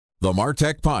The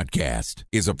Martech Podcast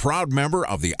is a proud member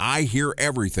of the I Hear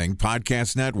Everything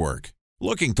Podcast Network.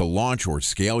 Looking to launch or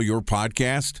scale your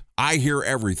podcast? I Hear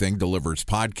Everything delivers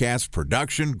podcast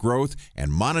production, growth,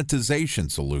 and monetization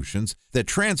solutions that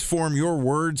transform your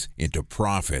words into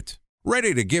profit.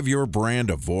 Ready to give your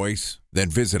brand a voice? Then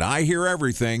visit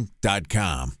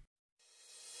iheareverything.com.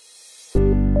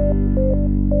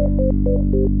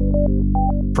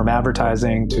 From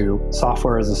advertising to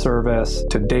software as a service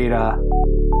to data.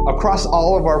 Across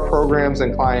all of our programs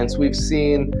and clients, we've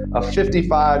seen a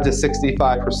 55 to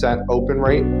 65% open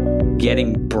rate.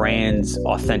 Getting brands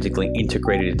authentically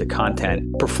integrated into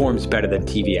content performs better than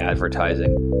TV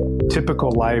advertising.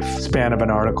 Typical lifespan of an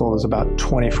article is about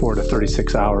 24 to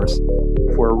 36 hours.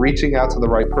 If we're reaching out to the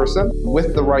right person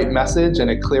with the right message and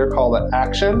a clear call to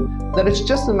action, then it's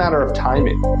just a matter of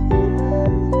timing.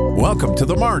 Welcome to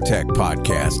the Martech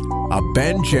Podcast, a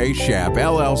Ben J. Schaap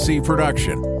LLC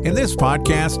production. In this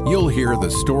podcast, you'll hear the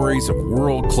stories of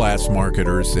world-class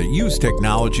marketers that use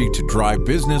technology to drive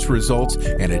business results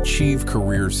and achieve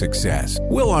career success.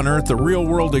 We'll unearth the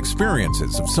real-world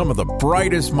experiences of some of the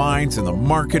brightest minds in the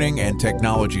marketing and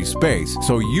technology space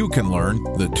so you can learn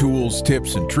the tools,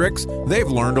 tips, and tricks they've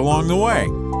learned along the way.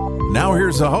 Now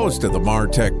here's the host of the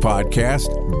Martech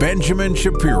Podcast, Benjamin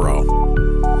Shapiro.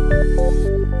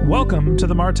 Welcome to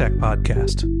the Martech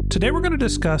Podcast. Today we're going to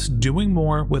discuss doing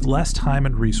more with less time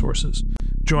and resources.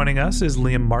 Joining us is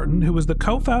Liam Martin, who is the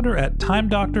co-founder at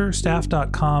TimeDoctor,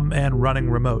 Staff.com, and Running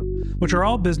Remote, which are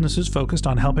all businesses focused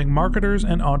on helping marketers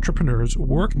and entrepreneurs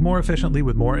work more efficiently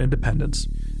with more independence.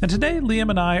 And today, Liam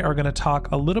and I are going to talk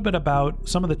a little bit about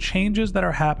some of the changes that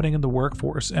are happening in the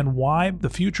workforce and why the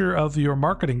future of your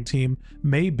marketing team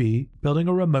may be building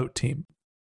a remote team.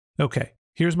 Okay.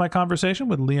 Here's my conversation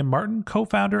with Liam Martin,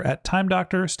 co-founder at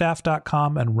TimeDoctor,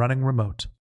 Staff.com, and Running Remote.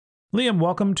 Liam,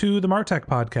 welcome to the Martech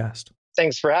Podcast.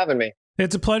 Thanks for having me.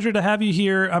 It's a pleasure to have you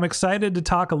here. I'm excited to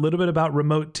talk a little bit about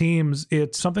remote teams.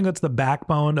 It's something that's the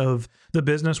backbone of the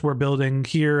business we're building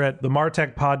here at the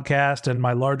Martech Podcast and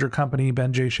my larger company,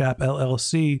 Ben J. Schaap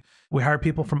LLC. We hire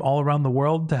people from all around the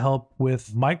world to help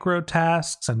with micro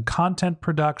tasks and content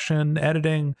production,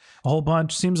 editing, a whole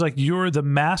bunch. Seems like you're the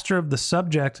master of the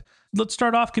subject. Let's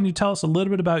start off. Can you tell us a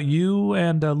little bit about you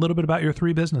and a little bit about your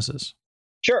three businesses?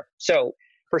 Sure. So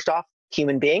first off,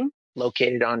 human being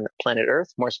located on planet Earth.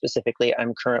 More specifically,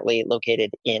 I'm currently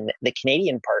located in the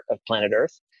Canadian part of planet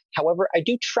Earth. However, I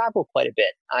do travel quite a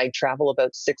bit. I travel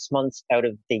about 6 months out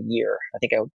of the year. I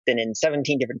think I've been in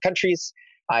 17 different countries.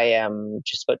 I am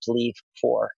just about to leave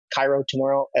for Cairo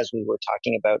tomorrow, as we were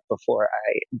talking about before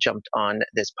I jumped on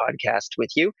this podcast with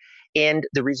you. And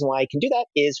the reason why I can do that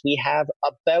is we have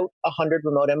about 100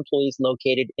 remote employees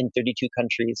located in 32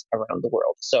 countries around the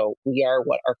world. So we are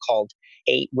what are called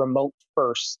a remote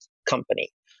first company.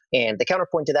 And the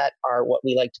counterpoint to that are what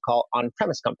we like to call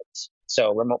on-premise companies.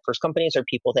 So remote first companies are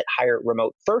people that hire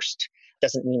remote first.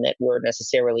 Doesn't mean that we're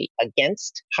necessarily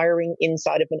against hiring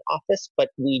inside of an office, but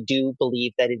we do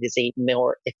believe that it is a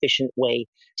more efficient way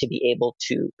to be able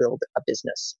to build a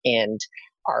business. And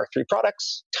our three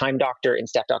products, TimeDoctor and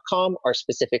Staff.com, are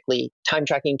specifically time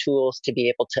tracking tools to be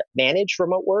able to manage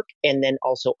remote work. And then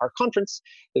also our conference,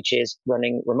 which is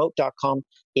runningremote.com,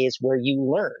 is where you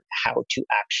learn how to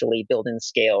actually build and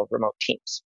scale remote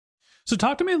teams. So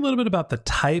talk to me a little bit about the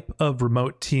type of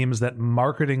remote teams that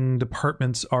marketing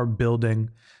departments are building.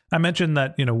 I mentioned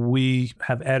that, we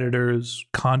have editors,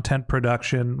 content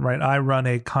production, right? I run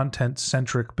a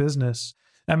content-centric business.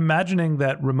 I'm imagining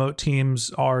that remote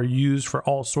teams are used for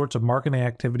all sorts of marketing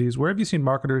activities. Where have you seen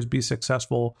marketers be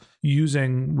successful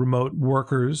using remote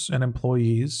workers and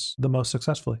employees the most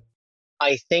successfully?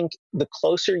 I think the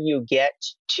closer you get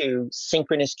to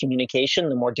synchronous communication,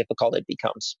 the more difficult it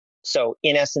becomes. So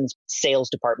in essence, sales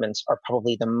departments are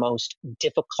probably the most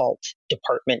difficult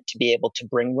department to be able to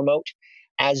bring remote.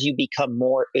 As you become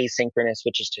more asynchronous,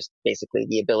 which is just basically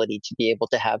the ability to be able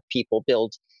to have people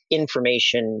build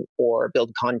information or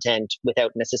build content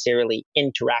without necessarily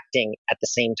interacting at the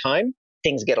same time,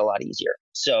 things get a lot easier.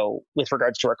 So with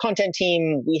regards to our content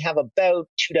team, we have about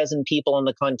 24 people on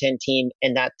the content team,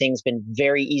 and that thing's been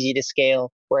very easy to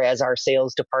scale. Whereas our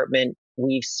sales department,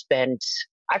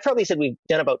 I've probably said we've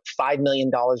done about $5 million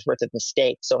worth of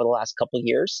mistakes over the last couple of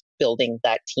years building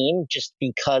that team, just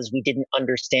because we didn't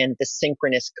understand the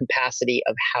synchronous capacity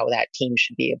of how that team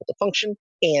should be able to function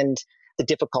and the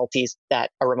difficulties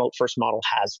that a remote first model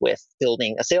has with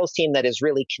building a sales team that is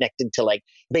really connected to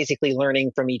basically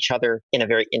learning from each other in a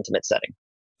very intimate setting.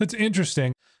 That's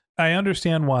interesting. I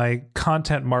understand why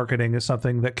content marketing is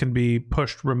something that can be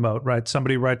pushed remote, right?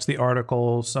 Somebody writes the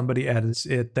article, somebody edits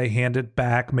it, they hand it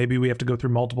back. Maybe we have to go through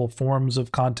multiple forms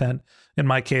of content. In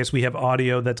my case, we have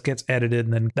audio that gets edited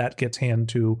and then that gets handed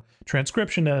to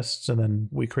transcriptionists, and then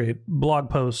we create blog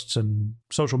posts and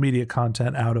social media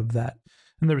content out of that.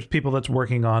 And there's people that's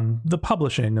working on the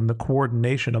publishing and the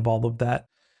coordination of all of that.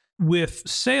 With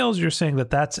sales, you're saying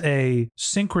that that's a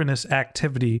synchronous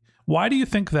activity. Why do you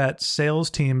think that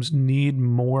sales teams need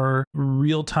more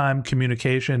real-time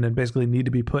communication and basically need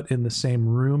to be put in the same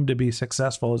room to be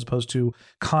successful, as opposed to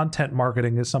content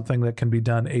marketing is something that can be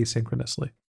done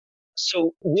asynchronously?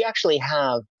 So we actually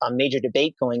have a major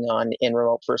debate going on in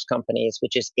remote first companies,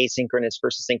 which is asynchronous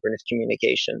versus synchronous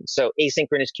communication. So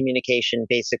asynchronous communication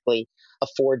basically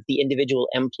affords the individual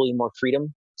employee more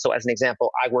freedom. So as an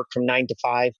example, I work from 9 to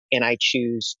 5 and I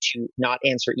choose to not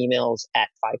answer emails at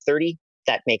 5:30.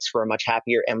 That makes for a much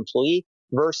happier employee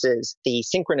versus the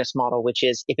synchronous model, which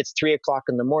is if it's 3 o'clock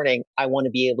in the morning, I want to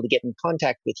be able to get in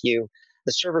contact with you.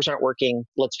 The servers aren't working.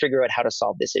 Let's figure out how to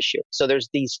solve this issue. So there's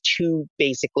these two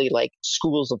basically like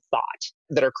schools of thought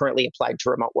that are currently applied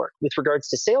to remote work. With regards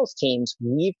to sales teams,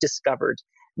 we've discovered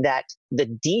that the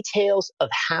details of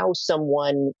how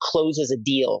someone closes a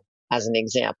deal, as an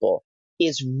example,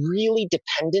 is really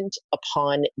dependent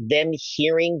upon them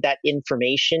hearing that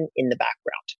information in the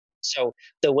background. So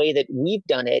the way that we've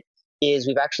done it is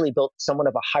we've actually built somewhat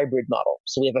of a hybrid model.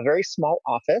 So we have a very small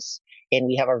office and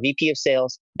we have our VP of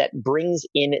sales that brings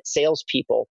in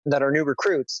salespeople that are new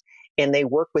recruits, and they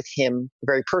work with him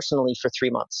very personally for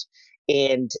 3 months.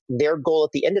 And their goal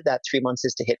at the end of that 3 months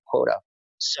is to hit quota.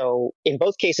 So in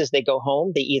both cases, they go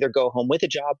home. They either go home with a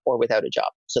job or without a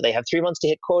job. So they have 3 months to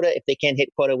hit quota. If they can't hit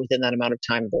quota within that amount of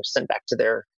time, they're sent back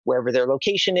to wherever their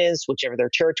location is, whichever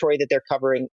their territory that they're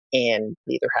covering, and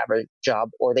they either have a job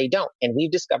or they don't. And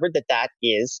we've discovered that that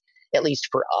is, at least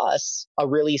for us, a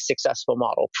really successful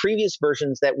model. Previous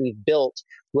versions that we've built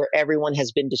where everyone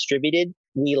has been distributed,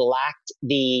 we lacked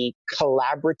the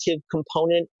collaborative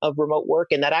component of remote work.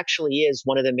 And that actually is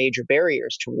one of the major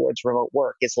barriers towards remote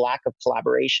work, is lack of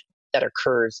collaboration that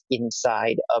occurs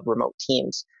inside of remote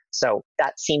teams. So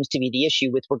that seems to be the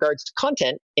issue with regards to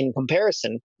content. In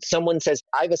comparison, someone says,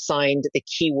 I've assigned the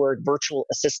keyword virtual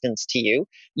assistants to you.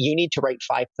 You need to write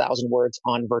 5,000 words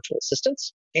on virtual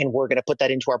assistants, and we're going to put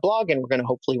that into our blog and we're going to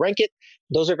hopefully rank it.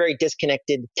 Those are very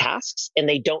disconnected tasks, and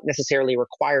they don't necessarily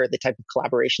require the type of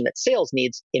collaboration that sales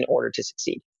needs in order to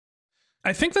succeed.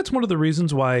 I think that's one of the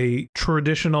reasons why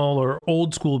traditional or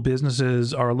old school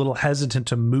businesses are a little hesitant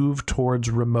to move towards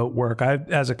remote work. I,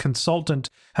 as a consultant,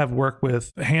 have worked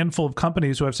with a handful of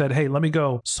companies who have said, hey, let me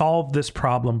go solve this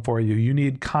problem for you. You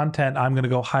need content. I'm going to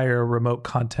go hire a remote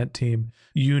content team.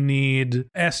 You need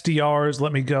SDRs.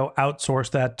 Let me go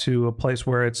outsource that to a place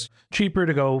where it's cheaper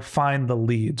to go find the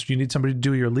leads. You need somebody to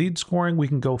do your lead scoring. We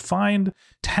can go find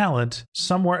talent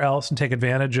somewhere else and take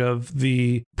advantage of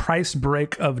the price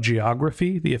break of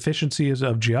geography, the efficiencies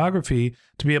of geography,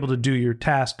 to be able to do your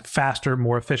task faster,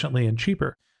 more efficiently, and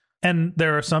cheaper. And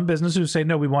there are some businesses who say,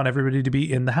 no, we want everybody to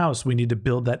be in the house. We need to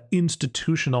build that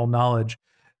institutional knowledge.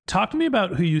 Talk to me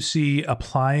about who you see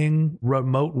applying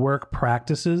remote work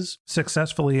practices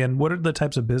successfully, and what are the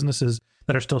types of businesses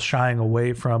that are still shying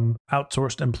away from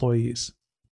outsourced employees?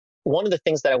 One of the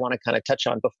things that I want to kind of touch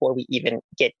on before we even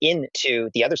get into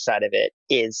the other side of it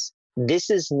is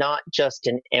this is not just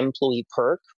an employee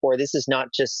perk, or this is not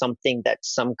just something that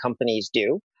some companies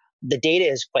do. The data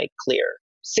is quite clear.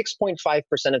 6.5%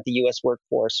 of the US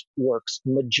workforce works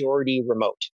majority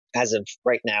remote as of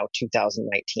right now,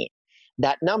 2019.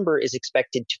 That number is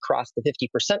expected to cross the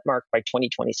 50% mark by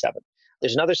 2027.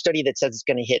 There's another study that says it's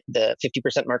going to hit the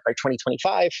 50% mark by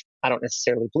 2025. I don't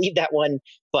necessarily believe that one,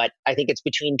 but I think it's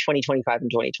between 2025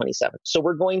 and 2027. So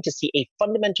we're going to see a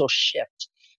fundamental shift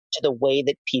to the way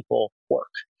that people work.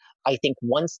 I think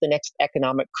once the next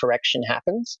economic correction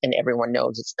happens, and everyone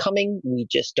knows it's coming, we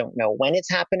just don't know when it's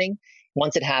happening.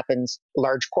 Once it happens,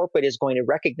 large corporate is going to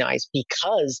recognize,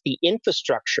 because the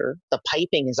infrastructure, the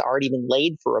piping has already been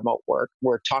laid for remote work.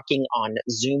 We're talking on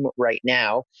Zoom right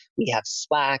now. We have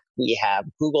Slack, we have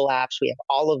Google Apps, we have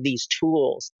all of these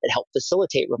tools that help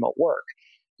facilitate remote work.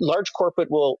 Large corporate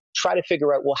will try to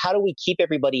figure out, well, how do we keep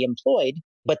everybody employed,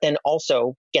 but then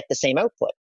also get the same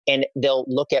output? And they'll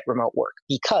look at remote work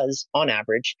because, on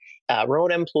average, a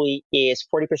remote employee is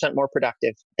 40% more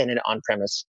productive than an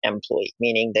on-premise employee,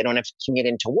 meaning they don't have to commute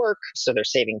into work, so they're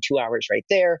saving 2 hours right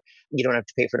there. You don't have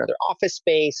to pay for another office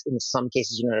space. In some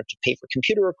cases, you don't have to pay for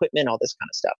computer equipment, all this kind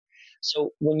of stuff.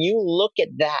 So when you look at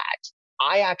that,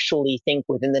 I actually think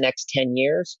within the next 10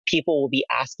 years, people will be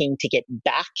asking to get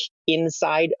back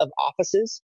inside of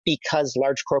offices because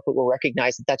large corporate will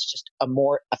recognize that that's just a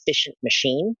more efficient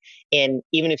machine. And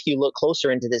even if you look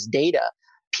closer into this data,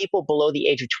 people below the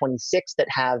age of 26 that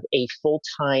have a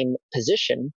full-time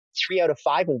position, 3 out of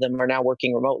 5 of them are now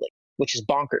working remotely, which is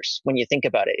bonkers when you think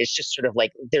about it. It's just sort of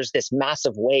like there's this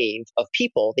massive wave of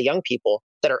people, the young people,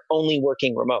 that are only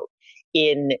working remote.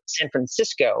 In San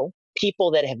Francisco,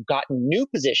 people that have gotten new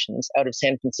positions out of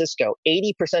San Francisco,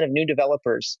 80% of new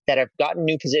developers that have gotten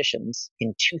new positions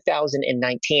in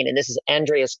 2019, and this is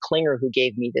Andreas Klinger who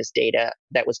gave me this data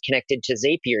that was connected to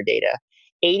Zapier data,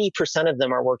 80% of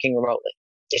them are working remotely.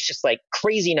 It's just like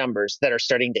crazy numbers that are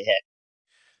starting to hit.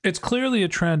 It's clearly a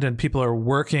trend, and people are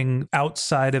working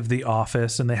outside of the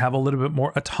office and they have a little bit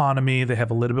more autonomy. They have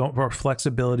a little bit more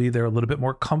flexibility. They're a little bit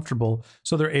more comfortable.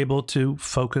 So they're able to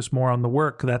focus more on the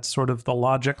work. That's sort of the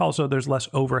logic. Also, there's less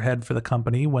overhead for the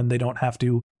company when they don't have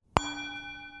to.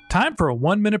 Time for a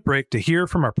 1-minute break to hear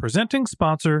from our presenting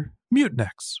sponsor,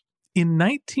 Mutinex. In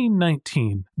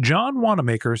 1919, John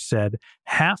Wanamaker said,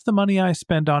 "Half the money I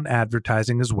spend on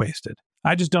advertising is wasted.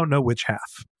 I just don't know which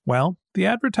half." Well, the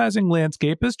advertising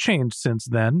landscape has changed since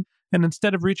then, and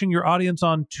instead of reaching your audience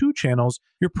on 2 channels,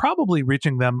 you're probably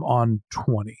reaching them on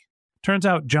 20. Turns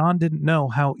out John didn't know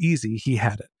how easy he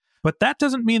had it. But that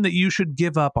doesn't mean that you should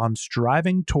give up on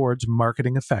striving towards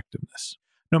marketing effectiveness.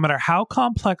 No matter how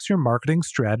complex your marketing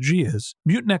strategy is,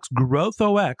 Mutinex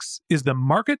GrowthOS is the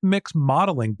market mix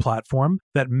modeling platform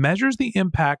that measures the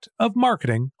impact of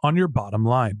marketing on your bottom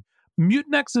line.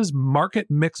 Mutinex's market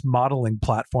mix modeling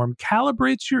platform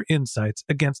calibrates your insights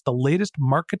against the latest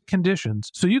market conditions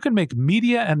so you can make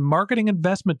media and marketing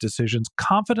investment decisions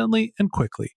confidently and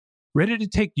quickly. Ready to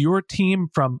take your team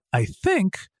from I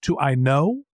think to I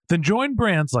know? Then join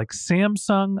brands like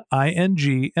Samsung,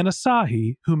 ING, and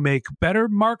Asahi who make better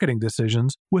marketing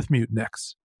decisions with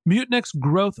Mutinex. Mutinex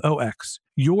GrowthOS.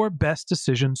 Your best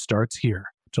decision starts here.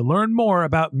 To learn more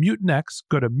about Mutinex,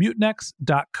 go to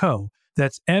mutinex.co.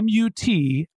 That's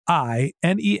MUTINEX.co.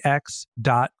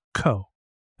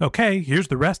 Okay, here's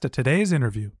the rest of today's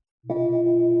interview.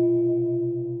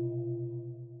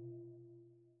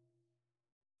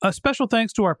 A special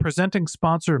thanks to our presenting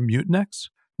sponsor, Mutinex.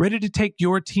 Ready to take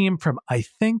your team from I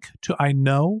think to I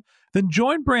know? Then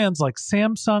join brands like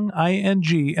Samsung,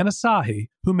 ING, and Asahi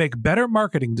who make better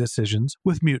marketing decisions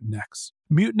with Mutinex.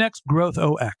 Mutinex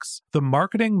GrowthOS, the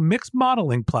marketing mix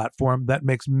modeling platform that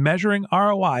makes measuring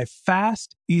ROI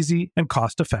fast, easy, and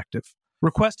cost-effective.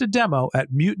 Request a demo at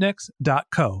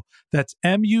mutinex.co. That's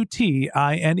MUTINEX.co.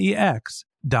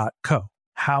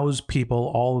 House people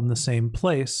all in the same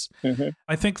place. Mm-hmm.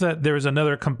 I think that there is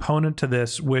another component to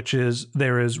this, which is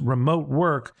there is remote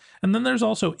work, and then there's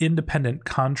also independent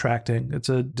contracting. It's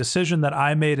a decision that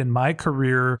I made in my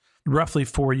career roughly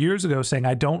 4 years ago, saying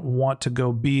I don't want to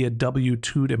go be a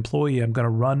W-2'd employee. I'm going to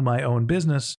run my own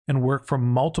business and work for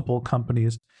multiple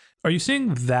companies. Are you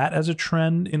seeing that as a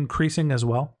trend increasing as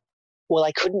well? Well,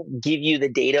 I couldn't give you the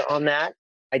data on that.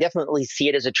 I definitely see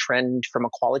it as a trend from a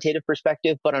qualitative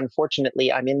perspective, but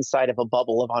unfortunately, I'm inside of a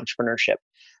bubble of entrepreneurship.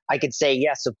 I could say,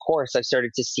 yes, of course, I've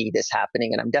started to see this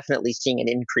happening, and I'm definitely seeing an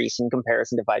increase in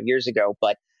comparison to 5 years ago,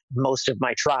 but most of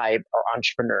my tribe are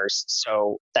entrepreneurs,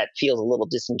 so that feels a little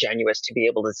disingenuous to be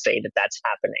able to say that that's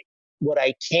happening. What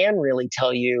I can really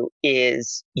tell you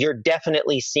is you're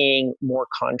definitely seeing more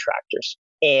contractors,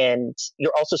 and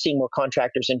you're also seeing more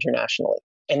contractors internationally.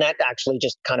 And that actually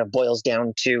just kind of boils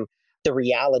down to the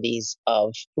realities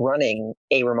of running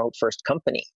a remote first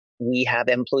company. We have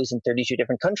employees in 32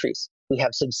 different countries. We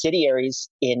have subsidiaries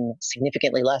in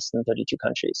significantly less than 32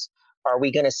 countries. Are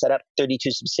we going to set up 32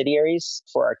 subsidiaries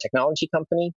for our technology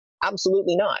company?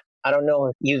 Absolutely not. I don't know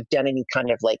if you've done any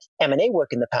kind of like M&A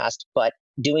work in the past, but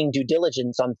doing due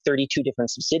diligence on 32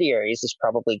 different subsidiaries is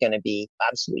probably going to be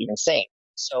absolutely insane.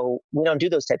 So we don't do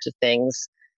those types of things.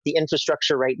 The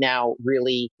infrastructure right now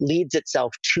really leads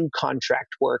itself to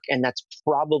contract work, and that's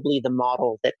probably the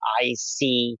model that I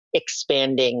see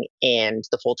expanding and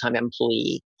the full-time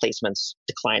employee placements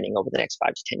declining over the next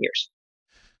 5 to 10 years.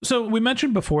 So we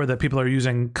mentioned before that people are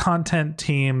using content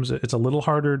teams. It's a little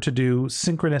harder to do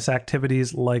synchronous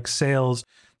activities like sales.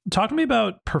 Talk to me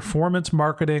about performance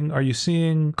marketing. Are you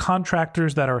seeing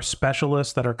contractors that are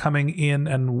specialists that are coming in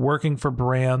and working for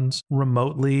brands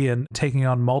remotely and taking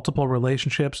on multiple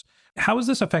relationships? How is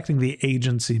this affecting the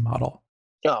agency model?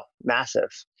 Oh, massive.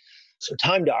 So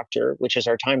Time Doctor, which is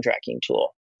our time tracking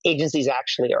tool, agencies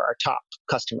actually are our top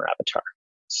customer avatar.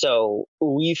 So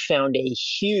we found a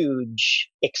huge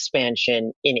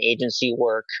expansion in agency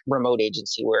work, remote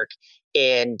agency work.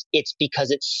 And it's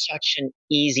because it's such an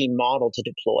easy model to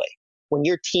deploy. When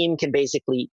your team can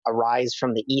basically arise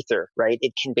from the ether, right?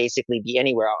 It can basically be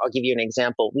anywhere. I'll give you an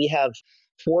example. We have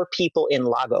 4 people in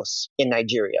Lagos in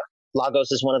Nigeria.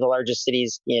 Lagos is one of the largest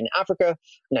cities in Africa.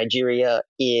 Nigeria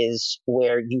is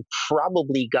where you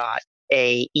probably got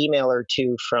a email or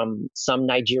two from some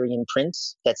Nigerian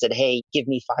prince that said, hey, give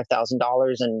me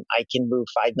 $5,000 and I can move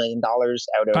 $5 million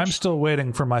out of... I'm still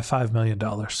waiting for my $5 million.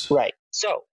 Right.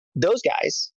 So those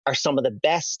guys are some of the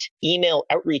best email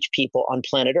outreach people on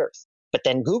planet Earth. But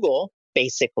then Google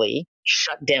basically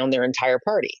shut down their entire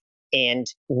party. And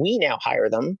we now hire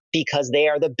them because they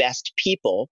are the best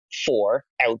people for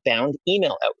outbound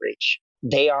email outreach.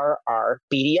 They are our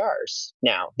BDRs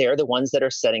now. They're the ones that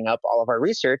are setting up all of our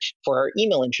research for our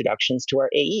email introductions to our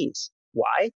AEs.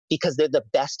 Why? Because they're the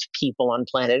best people on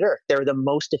planet Earth. They're the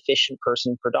most efficient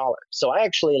person per dollar. So I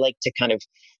actually like to kind of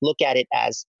look at it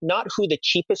as not who the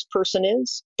cheapest person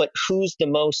is, but who's the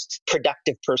most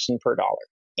productive person per dollar.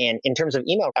 And in terms of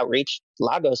email outreach,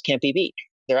 Lagos can't be beat.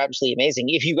 They're absolutely amazing.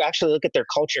 If you actually look at their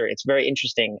culture, it's very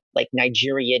interesting, like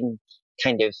Nigerian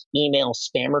kind of email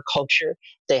spammer culture.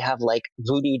 They have like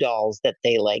voodoo dolls that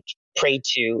they like pray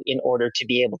to in order to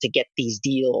be able to get these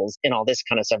deals and all this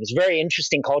kind of stuff. It's very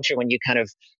interesting culture when you kind of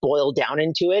boil down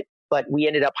into it. But we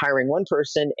ended up hiring one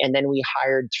person and then we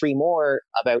hired 3 more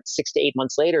about 6 to 8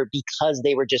 months later because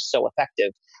they were just so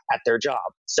effective at their job.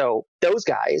 So those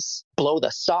guys blow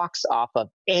the socks off of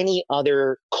any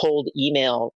other cold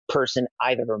email person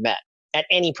I've ever met at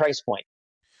any price point.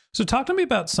 So talk to me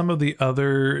about some of the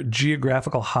other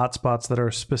geographical hotspots that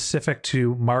are specific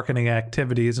to marketing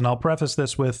activities. And I'll preface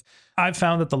this with, I've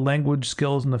found that the language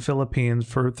skills in the Philippines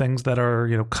for things that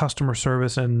are, customer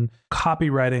service and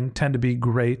copywriting tend to be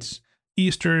great.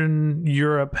 Eastern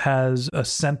Europe has a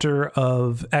center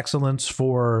of excellence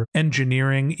for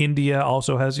engineering. India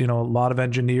also has, a lot of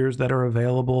engineers that are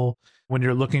available. When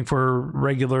you're looking for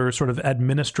regular sort of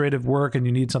administrative work and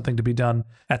you need something to be done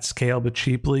at scale but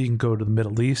cheaply, you can go to the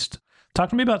Middle East. Talk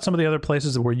to me about some of the other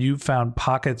places where you've found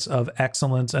pockets of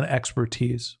excellence and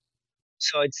expertise.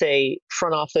 So I'd say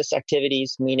front office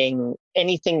activities, meaning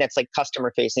anything that's like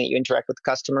customer facing, that you interact with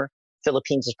the customer.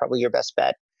 Philippines is probably your best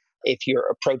bet. If you're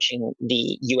approaching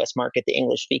the US market, the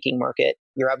English speaking market,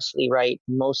 you're absolutely right.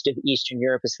 Most of Eastern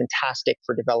Europe is fantastic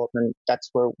for development.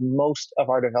 That's where most of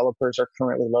our developers are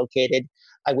currently located.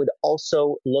 I would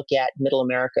also look at Middle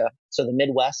America. So the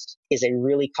Midwest is a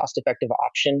really cost-effective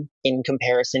option in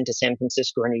comparison to San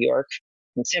Francisco or New York.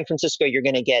 In San Francisco, you're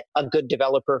going to get a good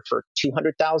developer for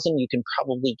 $200,000. You can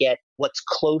probably get what's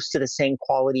close to the same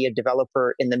quality of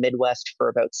developer in the Midwest for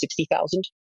about $60,000.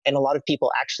 And a lot of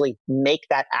people actually make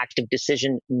that active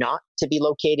decision not to be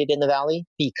located in the Valley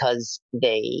because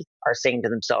they are saying to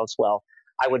themselves, well,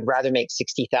 I would rather make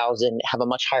 $60,000, have a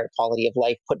much higher quality of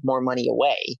life, put more money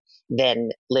away than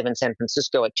live in San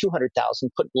Francisco at $200,000,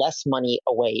 put less money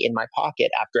away in my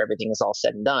pocket after everything is all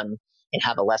said and done, and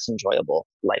have a less enjoyable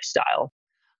lifestyle.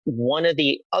 One of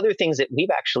the other things that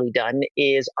we've actually done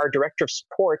is our director of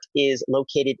support is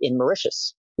located in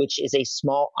Mauritius, which is a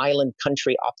small island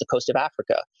country off the coast of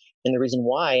Africa. And the reason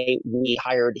why we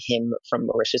hired him from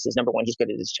Mauritius is, number one, he's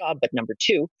good at his job, but number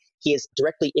two, he is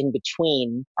directly in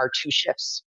between our 2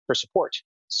 shifts for support.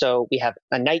 So we have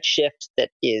a night shift that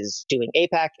is doing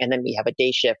APAC, and then we have a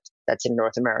day shift that's in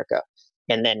North America.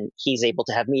 And then he's able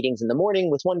to have meetings in the morning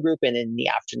with one group and in the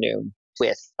afternoon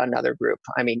with another group.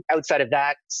 I mean, outside of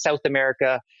that, South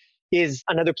America is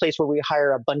another place where we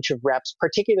hire a bunch of reps,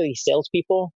 particularly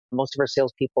salespeople. Most of our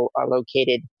salespeople are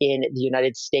located in the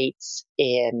United States,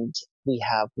 and we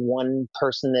have one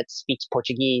person that speaks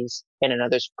Portuguese and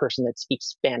another person that speaks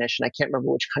Spanish. And I can't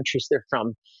remember which countries they're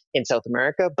from in South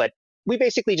America, but we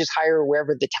basically just hire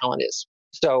wherever the talent is.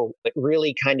 So it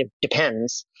really kind of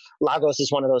depends. Lagos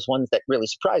is one of those ones that really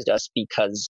surprised us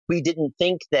because we didn't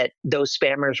think that those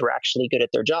spammers were actually good at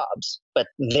their jobs, but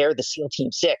they're the SEAL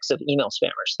Team 6 of email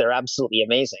spammers. They're absolutely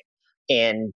amazing.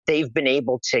 And they've been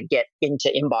able to get into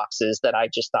inboxes that I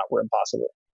just thought were impossible.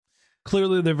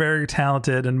 Clearly, they're very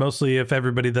talented. And mostly if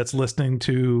everybody that's listening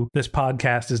to this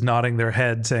podcast is nodding their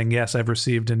head saying, yes, I've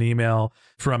received an email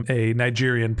from a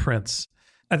Nigerian prince.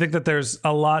 I think that there's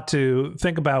a lot to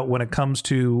think about when it comes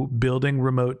to building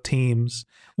remote teams.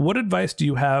 What advice do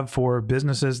you have for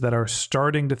businesses that are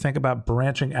starting to think about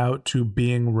branching out to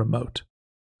being remote?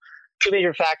 2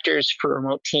 major factors for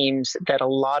remote teams that a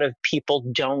lot of people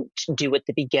don't do at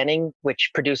the beginning, which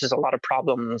produces a lot of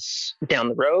problems down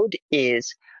the road,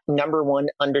 is number one,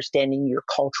 understanding your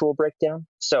cultural breakdown.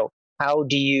 So how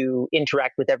do you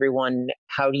interact with everyone?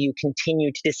 How do you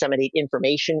continue to disseminate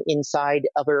information inside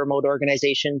of a remote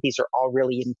organization? These are all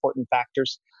really important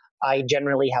factors. I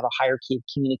generally have a hierarchy of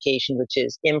communication, which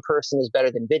is in-person is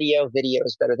better than video, video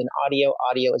is better than audio,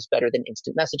 audio is better than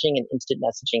instant messaging, and instant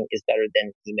messaging is better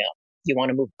than email. You want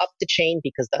to move up the chain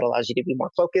because that allows you to be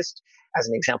more focused. As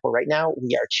an example, right now,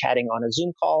 we are chatting on a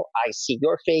Zoom call. I see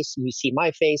your face, you see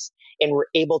my face, and we're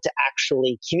able to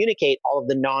actually communicate all of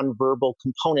the nonverbal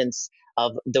components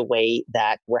of the way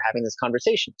that we're having this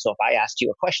conversation. So if I asked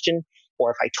you a question,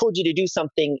 or if I told you to do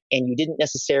something and you didn't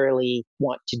necessarily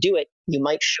want to do it, you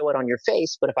might show it on your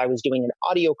face. But if I was doing an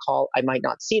audio call, I might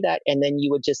not see that. And then you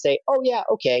would just say, oh yeah,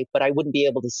 okay, but I wouldn't be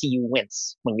able to see you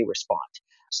wince when you respond.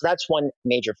 So that's one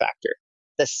major factor.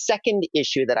 The second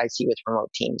issue that I see with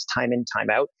remote teams time in,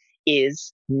 time out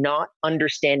is not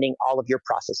understanding all of your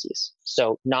processes.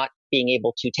 So not being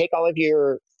able to take all of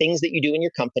your things that you do in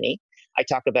your company. I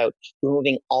talk about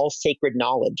removing all sacred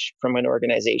knowledge from an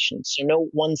organization. So no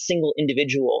one single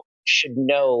individual should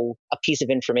know a piece of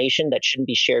information that shouldn't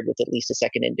be shared with at least a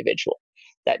second individual.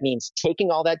 That means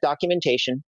taking all that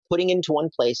documentation, putting it into one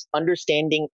place,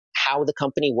 understanding how the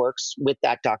company works with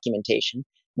that documentation,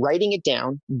 writing it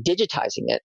down, digitizing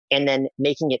it, and then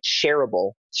making it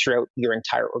shareable throughout your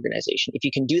entire organization. If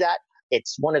you can do that,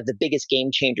 it's one of the biggest game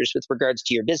changers with regards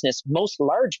to your business. Most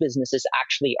large businesses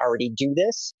actually already do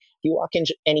this. If you walk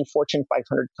into any Fortune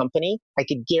 500 company, I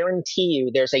could guarantee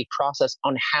you there's a process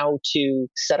on how to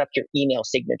set up your email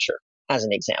signature, as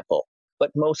an example. But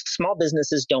most small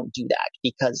businesses don't do that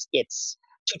because it's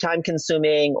too time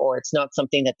consuming, or it's not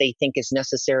something that they think is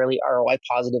necessarily ROI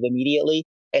positive immediately.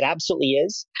 It absolutely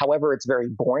is. However, it's very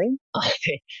boring.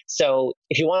 So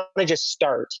if you want to just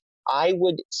start, I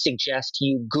would suggest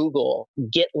you Google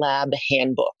GitLab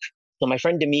Handbook. So my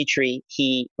friend Dimitri,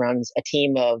 he runs a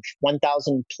team of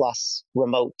 1,000 plus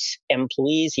remote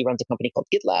employees. He runs a company called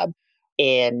GitLab,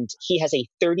 and he has a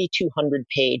 3,200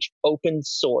 page open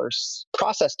source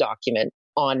process document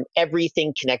on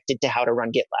everything connected to how to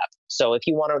run GitLab. So if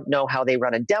you want to know how they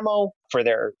run a demo for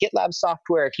their GitLab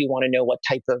software, if you want to know what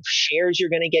type of shares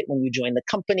you're going to get when you join the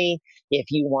company, if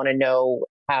you want to know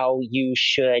how you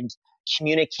should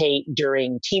communicate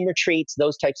during team retreats,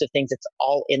 those types of things, it's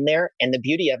all in there. And the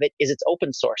beauty of it is it's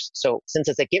open source. So since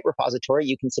it's a Git repository,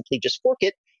 you can simply just fork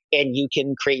it and you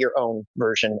can create your own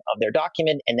version of their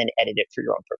document and then edit it for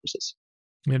your own purposes.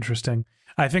 Interesting.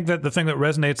 I think that the thing that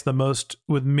resonates the most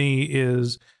with me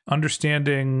is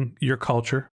understanding your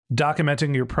culture,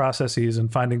 documenting your processes,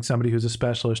 and finding somebody who's a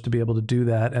specialist to be able to do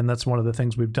that. And that's one of the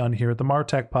things we've done here at the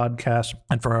MarTech podcast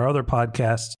and for our other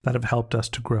podcasts that have helped us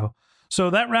to grow. So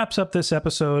that wraps up this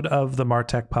episode of the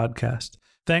MarTech podcast.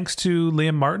 Thanks to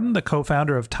Liam Martin, the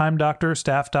co-founder of TimeDoctor,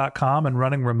 Staff.com, and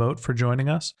Running Remote, for joining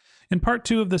us. In part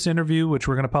 2 of this interview, which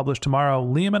we're going to publish tomorrow,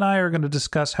 Liam and I are going to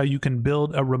discuss how you can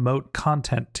build a remote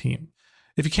content team.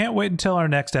 If you can't wait until our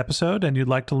next episode and you'd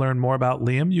like to learn more about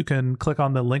Liam, you can click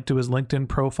on the link to his LinkedIn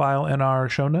profile in our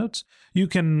show notes. You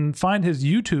can find his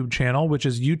YouTube channel, which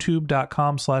is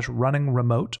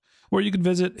youtube.com/runningremote, or you can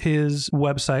visit his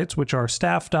websites, which are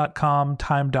staff.com,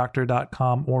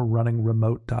 timedoctor.com, or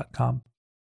runningremote.com.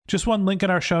 Just one link in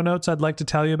our show notes I'd like to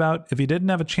tell you about. If you didn't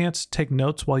have a chance to take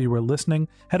notes while you were listening,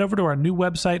 head over to our new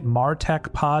website,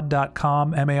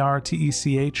 martechpod.com,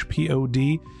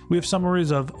 MarTechPod. We have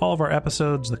summaries of all of our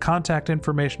episodes, the contact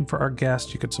information for our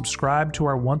guests. You can subscribe to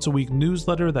our once-a-week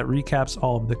newsletter that recaps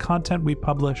all of the content we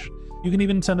publish. You can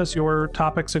even send us your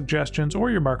topic suggestions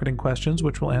or your marketing questions,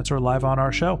 which we'll answer live on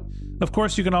our show. Of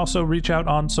course, you can also reach out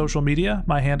on social media.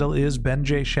 My handle is Ben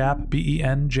J. Shap,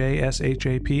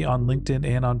 BenJShap, on LinkedIn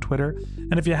and on Twitter.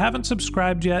 And if you haven't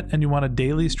subscribed yet and you want a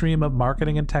daily stream of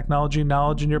marketing and technology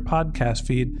knowledge in your podcast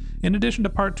feed, in addition to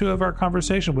part 2 of our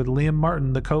conversation with Liam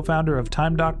Martin, the co-founder of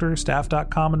TimeDoctor,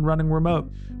 Staff.com, and Running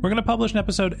Remote, we're going to publish an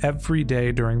episode every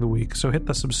day during the week. So hit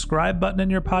the subscribe button in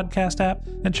your podcast app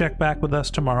and check back with us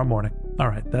tomorrow morning. All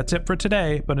right, that's it for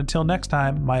today. But until next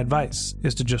time, my advice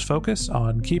is to just focus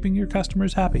on keeping your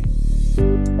customers happy.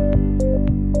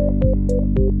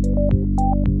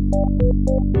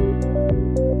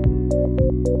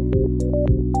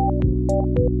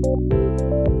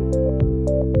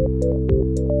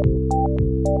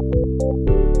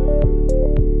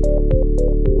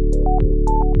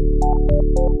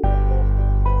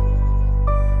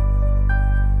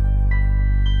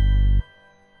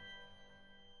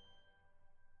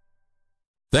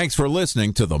 Thanks for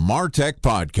listening to the MarTech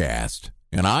Podcast,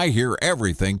 an I Hear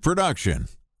Everything production.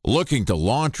 Looking to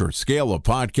launch or scale a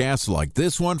podcast like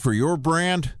this one for your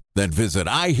brand? Then visit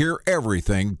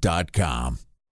iheareverything.com.